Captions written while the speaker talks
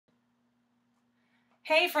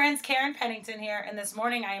Hey friends, Karen Pennington here, and this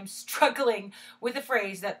morning I am struggling with a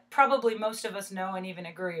phrase that probably most of us know and even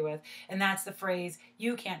agree with, and that's the phrase,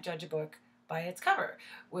 you can't judge a book by its cover,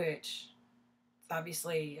 which is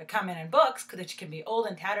obviously a comment in books, which can be old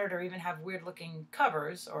and tattered or even have weird looking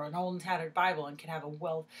covers, or an old and tattered Bible and can have a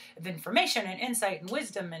wealth of information and insight and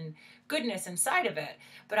wisdom and goodness inside of it,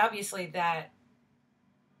 but obviously that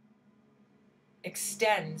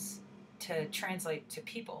extends to translate to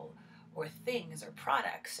people or things or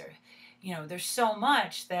products or there's so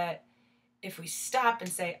much that if we stop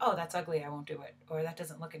and say, oh, that's ugly, I won't do it, or that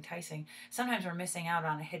doesn't look enticing, sometimes we're missing out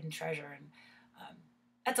on a hidden treasure. And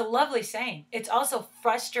that's a lovely saying. It's also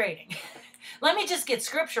frustrating. Let me just get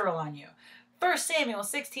scriptural on you. 1 Samuel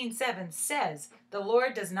 16:7 says, the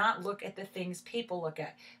Lord does not look at the things people look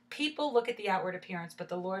at. People look at the outward appearance, but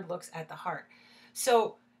the Lord looks at the heart.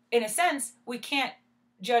 So in a sense, we can't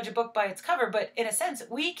judge a book by its cover, but in a sense,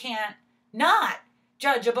 we can't not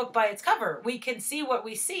judge a book by its cover. We can see what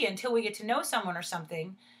we see until we get to know someone or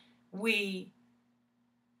something.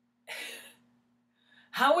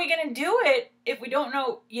 How are we going to do it if we don't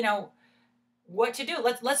know, what to do?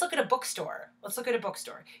 Let's look at a bookstore. Let's look at a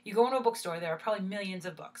bookstore. You go into a bookstore, there are probably millions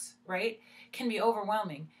of books, right? It can be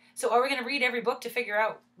overwhelming. So are we going to read every book to figure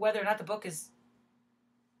out whether or not the book is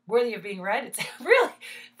worthy of being read? It's really,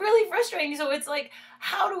 really frustrating. So it's like,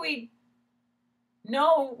 how do we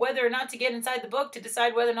know whether or not to get inside the book to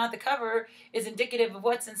decide whether or not the cover is indicative of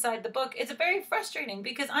what's inside the book? It's very frustrating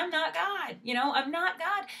because I'm not God. I'm not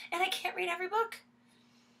God, and I can't read every book,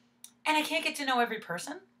 and I can't get to know every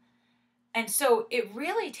person. And so it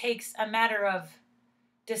really takes a matter of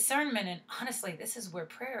discernment. And honestly, this is where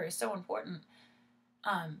prayer is so important.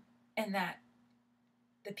 And that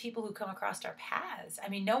the people who come across our paths,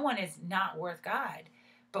 no one is not worth God,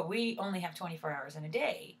 but we only have 24 hours in a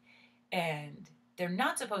day, and they're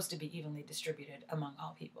not supposed to be evenly distributed among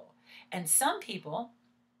all people. And some people,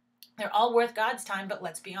 they're all worth God's time, but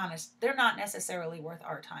let's be honest, they're not necessarily worth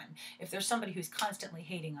our time. If there's somebody who's constantly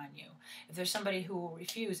hating on you, if there's somebody who will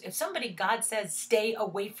refuse, if somebody God says stay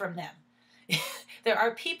away from them, there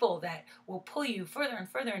are people that will pull you further and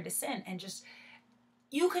further into sin. And just,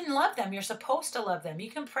 you can love them. You're supposed to love them.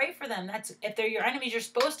 You can pray for them. That's, if they're your enemies, you're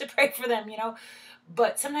supposed to pray for them,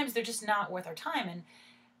 but sometimes they're just not worth our time. And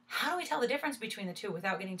how do we tell the difference between the two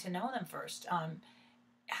without getting to know them first? I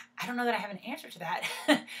don't know that I have an answer to that.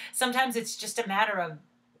 Sometimes it's just a matter of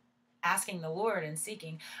asking the Lord and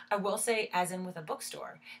seeking. I will say, as in with a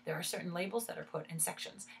bookstore, there are certain labels that are put in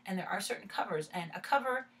sections, and there are certain covers, and a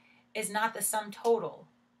cover is not the sum total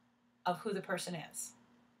of who the person is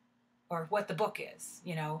or what the book is,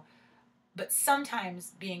 But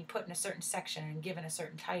sometimes being put in a certain section and given a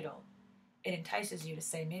certain title, it entices you to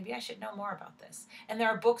say, maybe I should know more about this. And there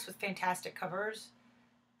are books with fantastic covers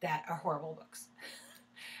that are horrible books.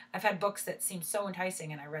 I've had books that seem so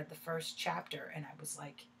enticing, and I read the first chapter, and I was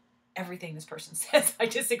like, everything this person says I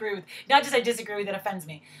disagree with. Not just I disagree with, it offends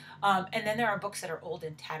me. And then there are books that are old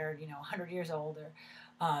and tattered, 100 years old,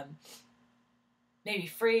 or maybe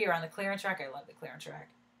free or on the clearance rack. I love the clearance rack.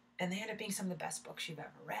 And they end up being some of the best books you've ever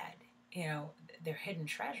read. They're hidden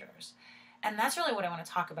treasures. And that's really what I want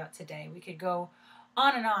to talk about today. We could go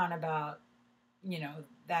on and on about,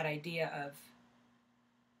 that idea of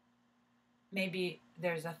maybe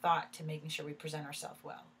there's a thought to making sure we present ourselves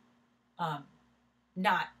well.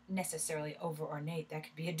 Not necessarily over ornate. That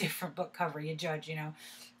could be a different book cover you judge,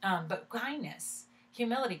 but kindness,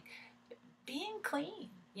 humility, being clean,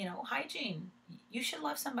 hygiene. You should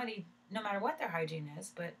love somebody no matter what their hygiene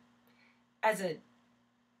is, but as a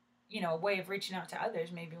way of reaching out to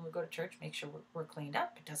others, maybe when we go to church, make sure we're cleaned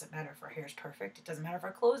up. It doesn't matter if our hair is perfect. It doesn't matter if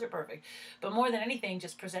our clothes are perfect. But more than anything,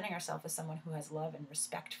 just presenting ourselves as someone who has love and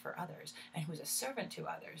respect for others and who's a servant to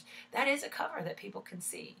others. That is a cover that people can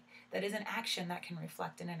see. That is an action that can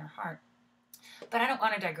reflect an inner heart. But I don't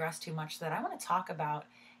want to digress too much to that. I want to talk about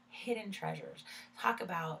hidden treasures. Talk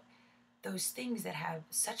about those things that have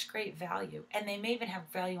such great value. And they may even have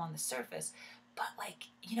value on the surface. But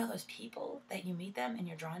those people that you meet them and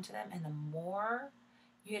you're drawn to them, and the more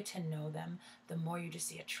you get to know them, the more you just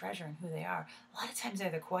see a treasure in who they are. A lot of times they're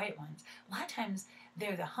the quiet ones. A lot of times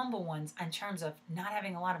they're the humble ones in terms of not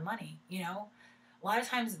having a lot of money, A lot of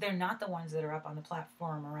times they're not the ones that are up on the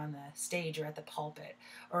platform or on the stage or at the pulpit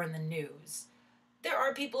or in the news. There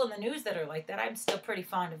are people in the news that are like that. I'm still pretty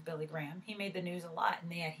fond of Billy Graham. He made the news a lot,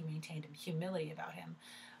 and yet he maintained humility about him.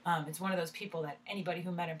 It's one of those people that anybody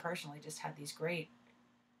who met him personally just had these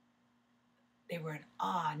they were in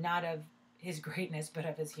awe, not of his greatness, but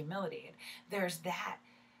of his humility. And there's that.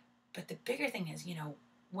 But the bigger thing is,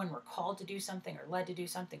 when we're called to do something or led to do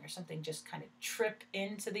something or something just kind of trip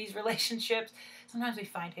into these relationships, sometimes we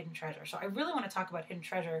find hidden treasure. So I really want to talk about hidden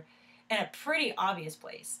treasure in a pretty obvious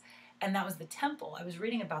place, and that was the temple. I was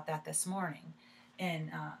reading about that this morning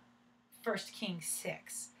in 1 Kings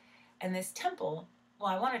 6. And this temple, well,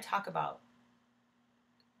 I want to talk about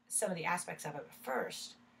some of the aspects of it, but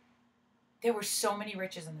first, there were so many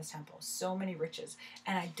riches in this temple, so many riches.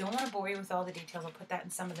 And I don't want to bore you with all the details. I'll put that in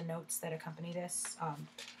some of the notes that accompany this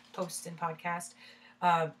post and podcast.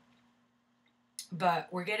 But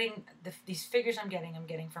we're getting these figures I'm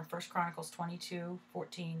getting from 1 Chronicles 22,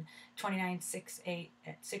 14, 29, 6, 8,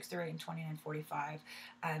 6 through 8, and 29, 45.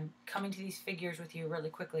 I'm coming to these figures with you really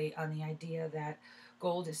quickly on the idea that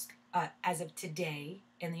gold is, as of today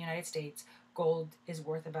in the United States, gold is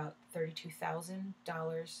worth about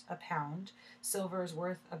 $32,000 a pound. Silver is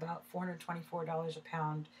worth about $424 a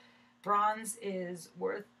pound. Bronze is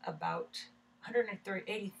worth about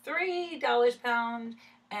 $183 a pound.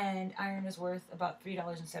 And iron is worth about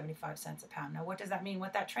 $3.75 a pound. Now, what does that mean?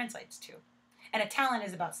 What that translates to? And a talent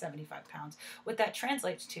is about 75 pounds. What that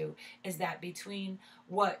translates to is that between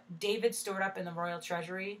what David stored up in the royal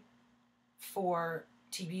treasury to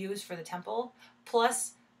be used for the temple,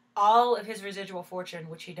 plus all of his residual fortune,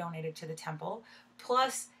 which he donated to the temple,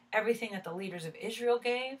 plus everything that the leaders of Israel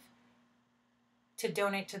gave to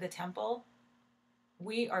donate to the temple,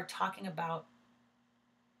 we are talking about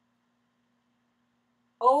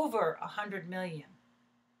over 100 million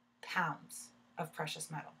pounds of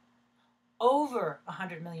precious metal. Over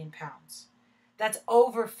 100 million pounds. That's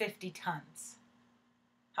over 50 tons.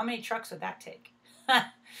 How many trucks would that take?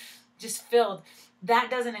 Just filled.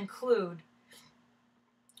 That doesn't include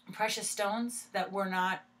precious stones that were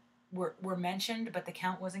mentioned, but the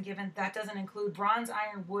count wasn't given. That doesn't include bronze,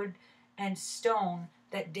 iron, wood, and stone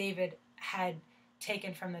that David had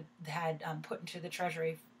taken from put into the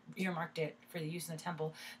treasury, earmarked it for the use in the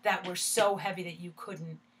temple, that were so heavy that you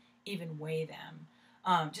couldn't even weigh them.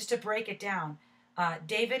 Just to break it down,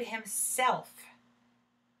 David himself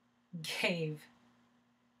gave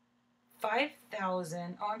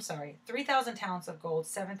 3,000 talents of gold,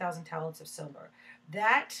 7,000 talents of silver.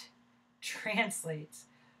 That translates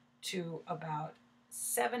to about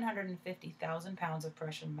 750,000 pounds of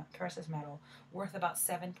precious metal, worth about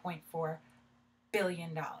 $7.4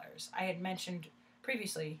 billion. I had mentioned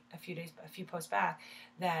previously, a few posts back,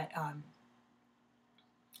 that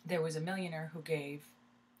there was a millionaire who gave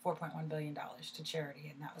 $4.1 billion to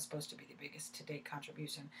charity, and that was supposed to be the biggest to-date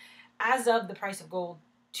contribution. As of the price of gold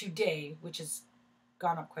today, which has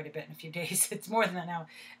gone up quite a bit in a few days, it's more than that now.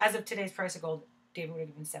 As of today's price of gold, David would have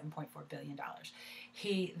given $7.4 billion.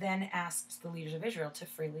 He then asks the leaders of Israel to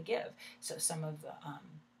freely give. So some of the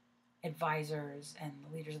advisors and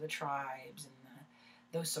the leaders of the tribes and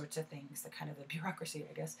those sorts of things, the kind of the bureaucracy,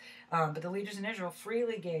 I guess. But the leaders in Israel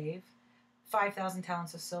freely gave 5,000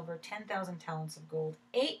 talents of silver, 10,000 talents of gold,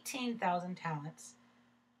 18,000 talents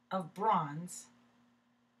of bronze,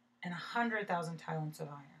 and 100,000 talents of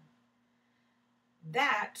iron.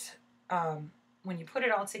 That, when you put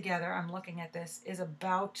it all together, I'm looking at this, is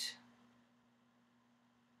about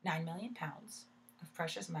 9 million pounds of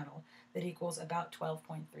precious metal that equals about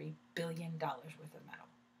 $12.3 billion worth of metal.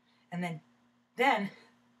 And then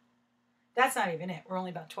that's not even it. We're only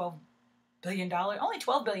about $12 billion. Only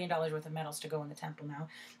 $12 billion worth of metals to go in the temple now.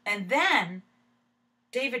 And then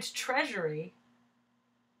David's treasury,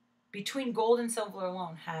 between gold and silver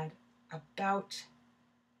alone, had about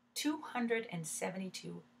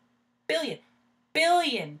 $272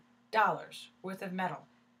 billion worth of metal.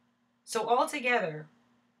 So altogether,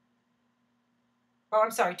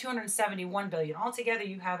 $271 billion. Altogether,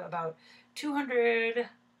 you have about 200.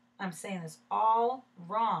 I'm saying this all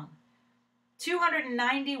wrong.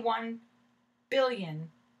 $291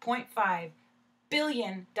 billion, $0.5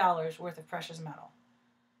 billion worth of precious metal.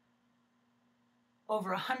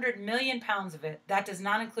 Over 100 million pounds of it. That does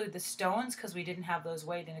not include the stones because we didn't have those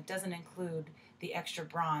weighed, and it doesn't include the extra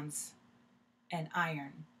bronze and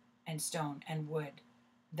iron and stone and wood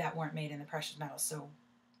that weren't made in the precious metals. So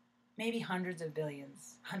maybe hundreds of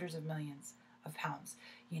millions of pounds,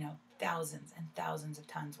 thousands and thousands of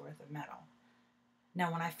tons worth of metal.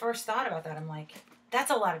 Now, when I first thought about that, I'm like, that's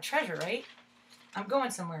a lot of treasure, right? I'm going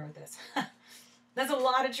somewhere with this. That's a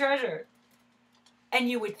lot of treasure. And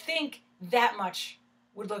you would think that much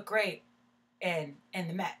would look great in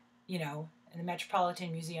the Met, in the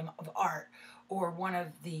Metropolitan Museum of Art, or one of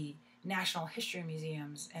the National History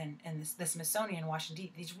Museums and the Smithsonian in Washington,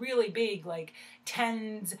 D.C. These really big, like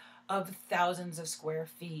tens of thousands of square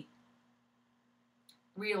feet,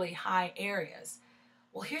 really high areas.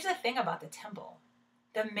 Well, here's the thing about the temple.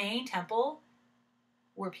 The main temple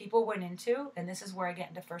where people went into, and this is where I get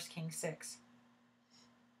into 1 Kings 6,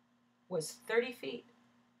 was 30 feet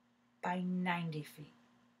by 90 feet.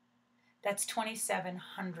 That's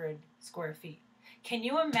 2,700 square feet. Can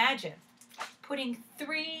you imagine putting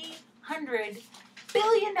 $300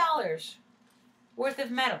 billion worth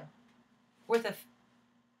of metal, worth of,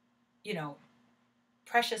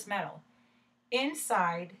 precious metal,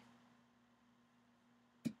 inside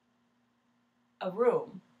a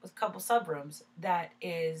room with a couple subrooms that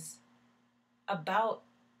is about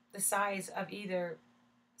the size of either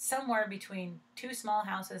somewhere between 2 small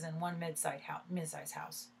houses and 1 mid-size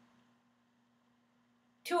house.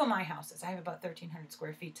 2 of my houses, I have about 1,300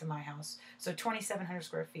 square feet to my house, so 2,700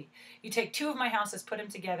 square feet. You take 2 of my houses, put them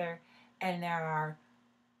together, and there are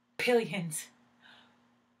billions,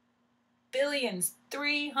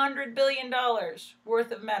 $300 billion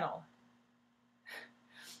worth of metal.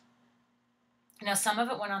 Now, some of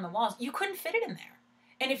it went on the walls. You couldn't fit it in there.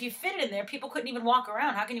 And if you fit it in there, people couldn't even walk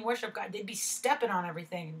around. How can you worship God? They'd be stepping on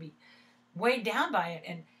everything and be weighed down by it.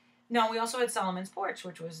 And no, we also had Solomon's porch,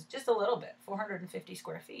 which was just a little bit, 450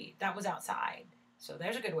 square feet. That was outside. So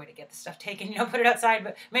there's a good way to get the stuff taken. Put it outside,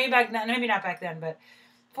 but maybe back then, maybe not back then, but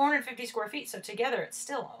 450 square feet. So together, it's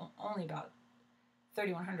still only about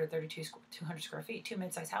 3,100, 200 square feet. 2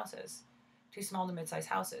 mid-sized houses, 2 small to mid-sized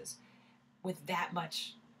houses with that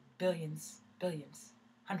much billions,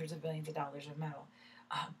 hundreds of billions of dollars of metal.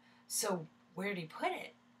 So where did he put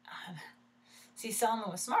it? See,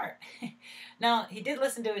 Solomon was smart. Now, he did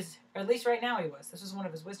listen to his, or at least right now he was. This was one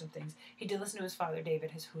of his wisdom things. He did listen to his father,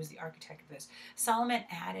 David, who was the architect of this. Solomon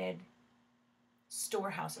added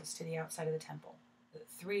storehouses to the outside of the temple.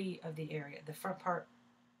 3 of the area. The front part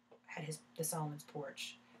had the Solomon's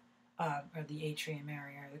porch, or the atrium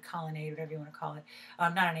area, or the colonnade, whatever you want to call it.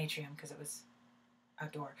 Not an atrium because it was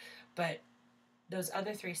outdoor, but those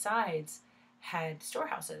other 3 sides had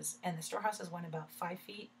storehouses, and the storehouses went about 5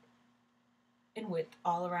 feet in width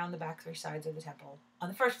all around the back 3 sides of the temple on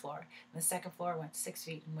the first floor. And the second floor went 6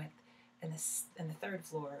 feet in width, and the third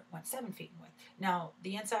floor went 7 feet in width. Now,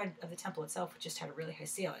 the inside of the temple itself just had a really high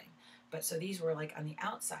ceiling, but so these were like on the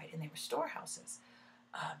outside, and they were storehouses.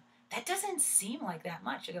 That doesn't seem like that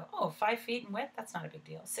much. You go, 5 feet in width, that's not a big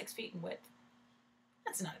deal. 6 feet in width,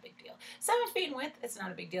 that's not a big deal. 7 feet in width, it's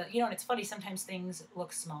not a big deal. And it's funny, sometimes things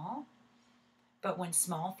look small, but when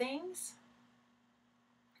small things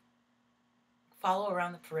follow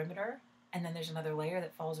around the perimeter, and then there's another layer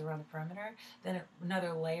that follows around the perimeter, then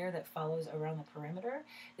another layer that follows around the perimeter,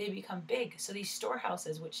 they become big. So these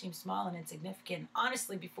storehouses, which seem small and insignificant,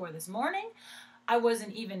 honestly, before this morning, I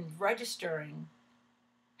wasn't even registering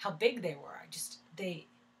how big they were. They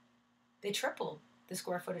tripled the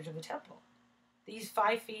square footage of the temple. These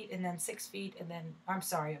 5 feet and then 6 feet and then, I'm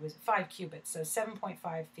sorry, it was 5 cubits, so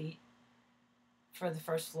 7.5 feet for the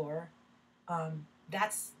first floor.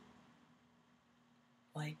 That's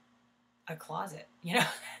like a closet,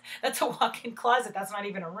 that's a walk-in closet. That's not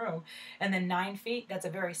even a room. And then 9 feet, that's a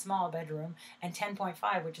very small bedroom, and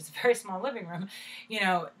 10.5, which is a very small living room.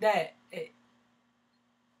 That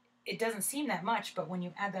it doesn't seem that much, but when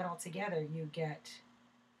you add that all together, you get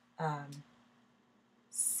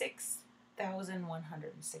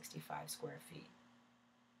 6,165 square feet.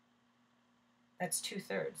 That's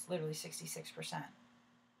 2/3, literally 66%.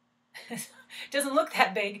 It doesn't look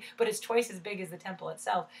that big, but it's twice as big as the temple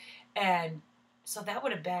itself. And so that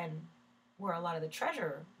would have been where a lot of the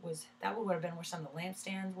treasure was. That would have been where some of the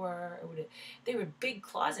lampstands were. They were big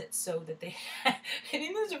closets, so that they had,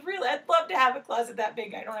 I'd love to have a closet that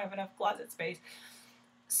big. I don't have enough closet space.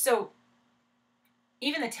 So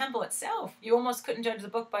even the temple itself, you almost couldn't judge the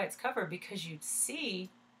book by its cover, because you'd see,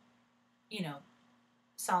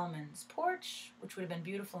 Solomon's porch, which would have been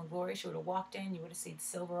beautiful and glorious. You would have walked in, you would have seen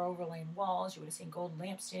silver overlaying walls, you would have seen golden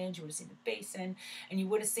lampstands, you would have seen the basin, and you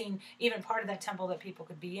would have seen even part of that temple that people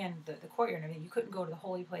could be in, the courtyard and everything. You couldn't go to the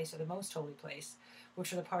holy place or the most holy place,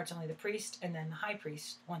 which are the parts only the priest and then the high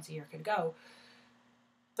priest once a year could go.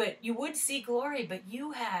 But you would see glory, but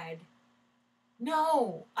you had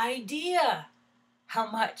no idea how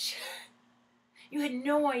much. You had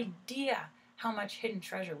no idea how much hidden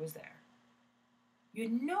treasure was there. You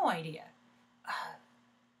had no idea.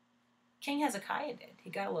 King Hezekiah did. He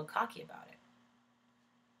got a little cocky about it.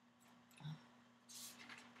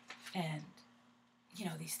 And,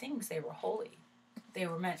 these things, they were holy. They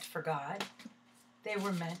were meant for God. They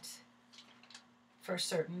were meant for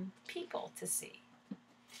certain people to see.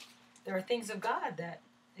 There are things of God that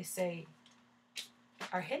they say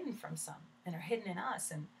are hidden from some and are hidden in us.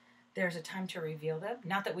 And there's a time to reveal them.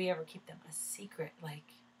 Not that we ever keep them a secret,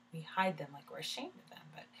 like we hide them like we're ashamed of them,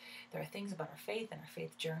 but there are things about our faith and our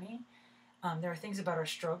faith journey There are things about our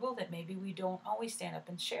struggle that maybe we don't always stand up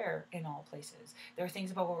and share in all places. There are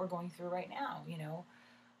things about what we're going through right now.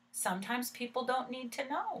 Sometimes people don't need to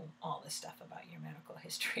know all this stuff about your medical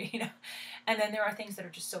history. And then there are things that are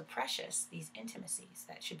just so precious, these intimacies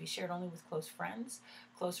that should be shared only with close friends,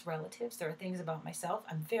 close relatives. There are things about myself.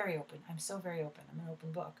 I'm very open. I'm so very open. I'm an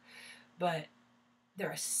open book. But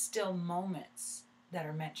there are still moments that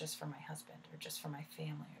are meant just for my husband, or just for my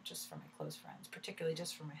family, or just for my close friends, particularly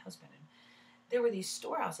just for my husband. And there were these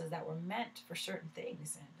storehouses that were meant for certain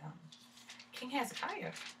things. And King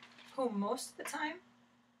Hezekiah, who most of the time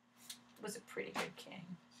was a pretty good king.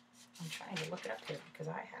 I'm trying to look it up here because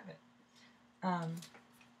I have it.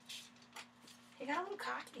 He got a little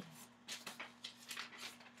cocky.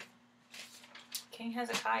 King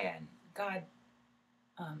Hezekiah, and God,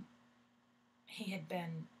 he had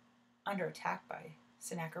been under attack by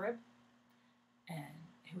Sennacherib, and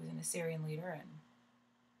who was an Assyrian leader, and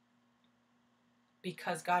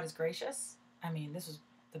because God is gracious, this was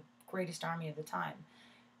the greatest army of the time.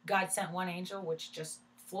 God sent one angel which just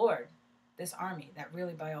floored this army that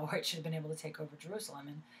really by all rights should have been able to take over Jerusalem.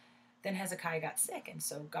 And then Hezekiah got sick, and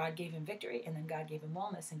so God gave him victory, and then God gave him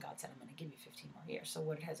wellness, and God said, I'm going to give you 15 more years. So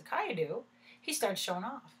what did Hezekiah do? He started showing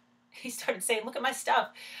off. He started saying, look at my stuff.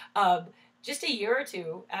 Just a year or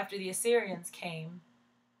two after the Assyrians came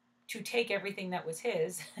to take everything that was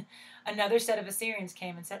his, another set of Assyrians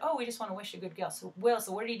came and said, oh, we just want to wish you good will.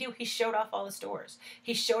 So what did he do? He showed off all the stores.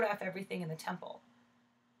 He showed off everything in the temple.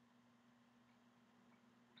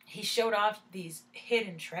 He showed off these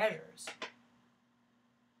hidden treasures.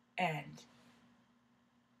 And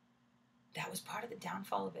that was part of the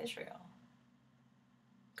downfall of Israel.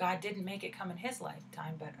 God didn't make it come in his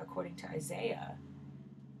lifetime, but according to Isaiah,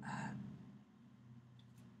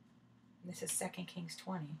 this is 2 Kings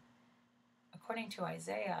 20. According to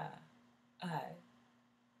Isaiah,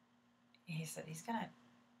 he said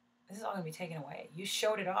this is all going to be taken away. You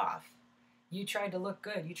showed it off. You tried to look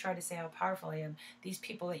good. You tried to say how powerful I am. These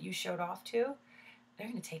people that you showed off to, they're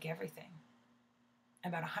going to take everything.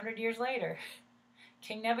 About 100 years later,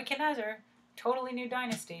 King Nebuchadnezzar, totally new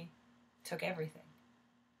dynasty, took everything.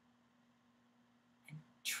 And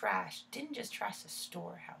didn't just trash the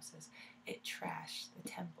storehouses, it trashed the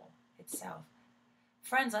temple itself.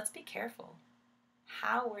 Friends, let's be careful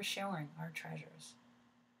how we're showing our treasures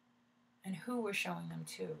and who we're showing them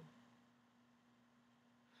to.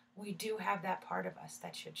 We do have that part of us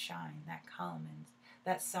that should shine,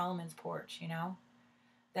 that Solomon's porch,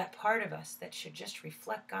 that part of us that should just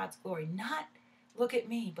reflect God's glory. Not look at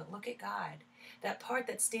me, but look at God. That part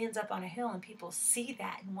that stands up on a hill and people see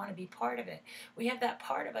that and want to be part of it. We have that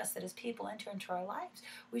part of us that as people enter into our lives,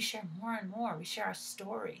 we share more and more. We share our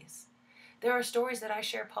stories. There are stories that I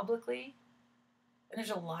share publicly, and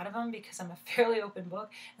there's a lot of them because I'm a fairly open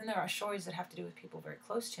book, and there are stories that have to do with people very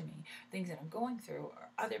close to me, things that I'm going through, or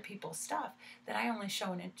other people's stuff that I only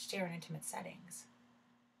share in intimate settings.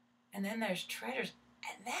 And then there's treasures.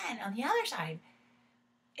 And then on the other side,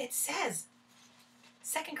 it says,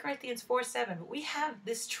 2 Corinthians 4:7, but we have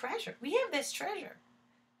this treasure. We have this treasure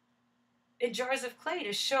in jars of clay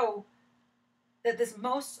to show that this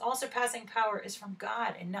most all-surpassing power is from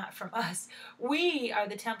God and not from us. We are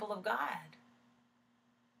the temple of God.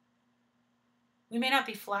 We may not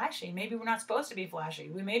be flashy. Maybe we're not supposed to be flashy.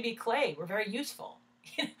 We may be clay. We're very useful.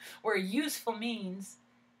 We're a useful means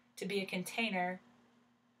to be a container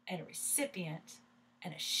and a recipient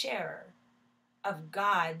and a sharer of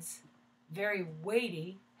God's very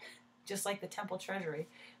weighty, just like the temple treasury,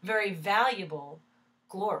 very valuable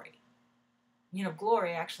glory.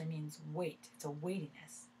 Glory actually means weight. It's a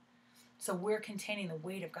weightiness. So we're containing the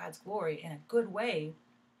weight of God's glory in a good way,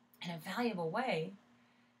 in a valuable way,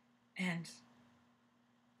 and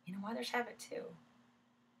others have it too.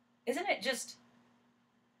 Isn't it just,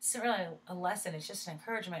 it's not really a lesson, it's just an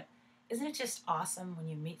encouragement. Isn't it just awesome when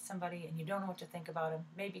you meet somebody and you don't know what to think about them?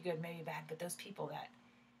 Maybe good, maybe bad, but those people that,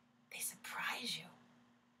 they surprise you.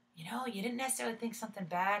 You didn't necessarily think something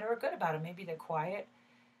bad or good about them. Maybe they're quiet.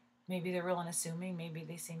 Maybe they're real unassuming. Maybe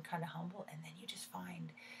they seem kind of humble. And then you just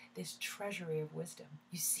find this treasury of wisdom.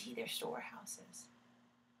 You see their storehouses.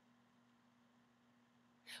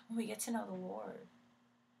 When we get to know the Lord,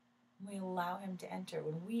 when we allow him to enter,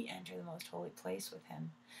 when we enter the most holy place with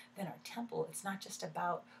him, then our temple, it's not just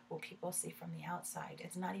about what people see from the outside.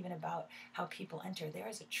 It's not even about how people enter. There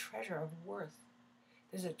is a treasure of worth.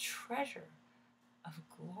 There's a treasure of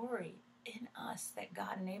glory in us that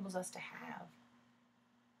God enables us to have.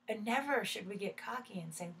 And never should we get cocky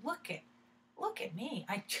and say, look at me.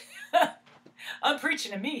 I'm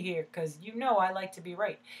preaching to me here because I like to be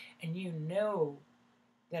right. And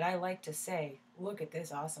that I like to say, look at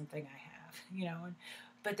this awesome thing I have.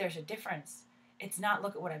 But there's a difference. It's not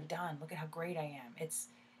look at what I've done, look at how great I am.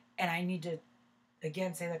 And I need to,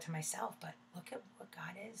 again, say that to myself, but look at what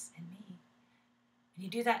God is in me. And you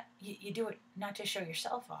do that, you do it not to show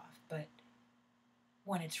yourself off, but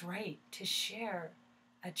when it's right to share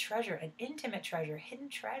a treasure, an intimate treasure, hidden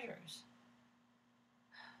treasures.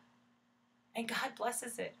 And God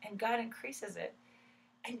blesses it, and God increases it.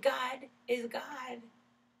 And God is God.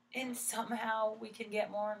 And somehow we can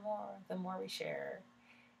get more and more the more we share.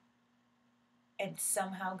 And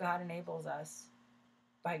somehow God enables us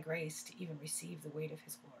by grace to even receive the weight of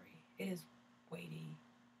his glory. It is weighty.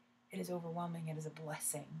 It is overwhelming. It is a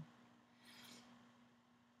blessing.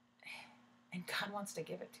 And God wants to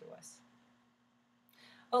give it to us.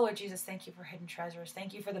 Oh, Lord Jesus, thank you for hidden treasures.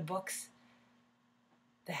 Thank you for the books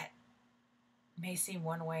that may seem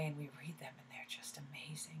one way and we read them and they're just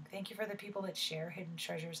amazing. Thank you for the people that share hidden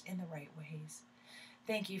treasures in the right ways.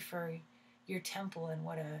 Thank you for your temple and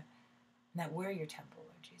that we're your temple,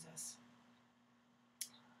 Lord Jesus.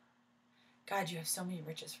 God, you have so many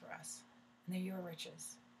riches for us, and they're your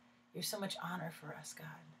riches. You have so much honor for us, God,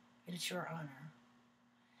 and it's your honor.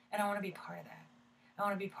 And I want to be part of that. I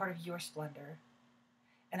want to be part of your splendor,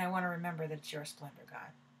 and I want to remember that it's your splendor,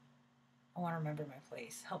 God. I want to remember my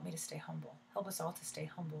place. Help me to stay humble. Help us all to stay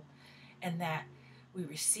humble, and that we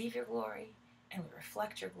receive your glory, and we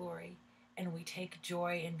reflect your glory, and we take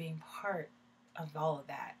joy in being part of all of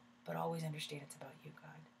that, but always understand it's about you,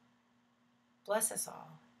 God. Bless us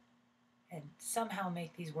all, and somehow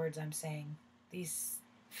make these words I'm saying, these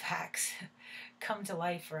facts, come to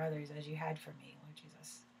life for others as you had for me, Lord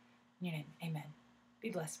Jesus. In your name, amen. Be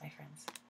blessed, my friends.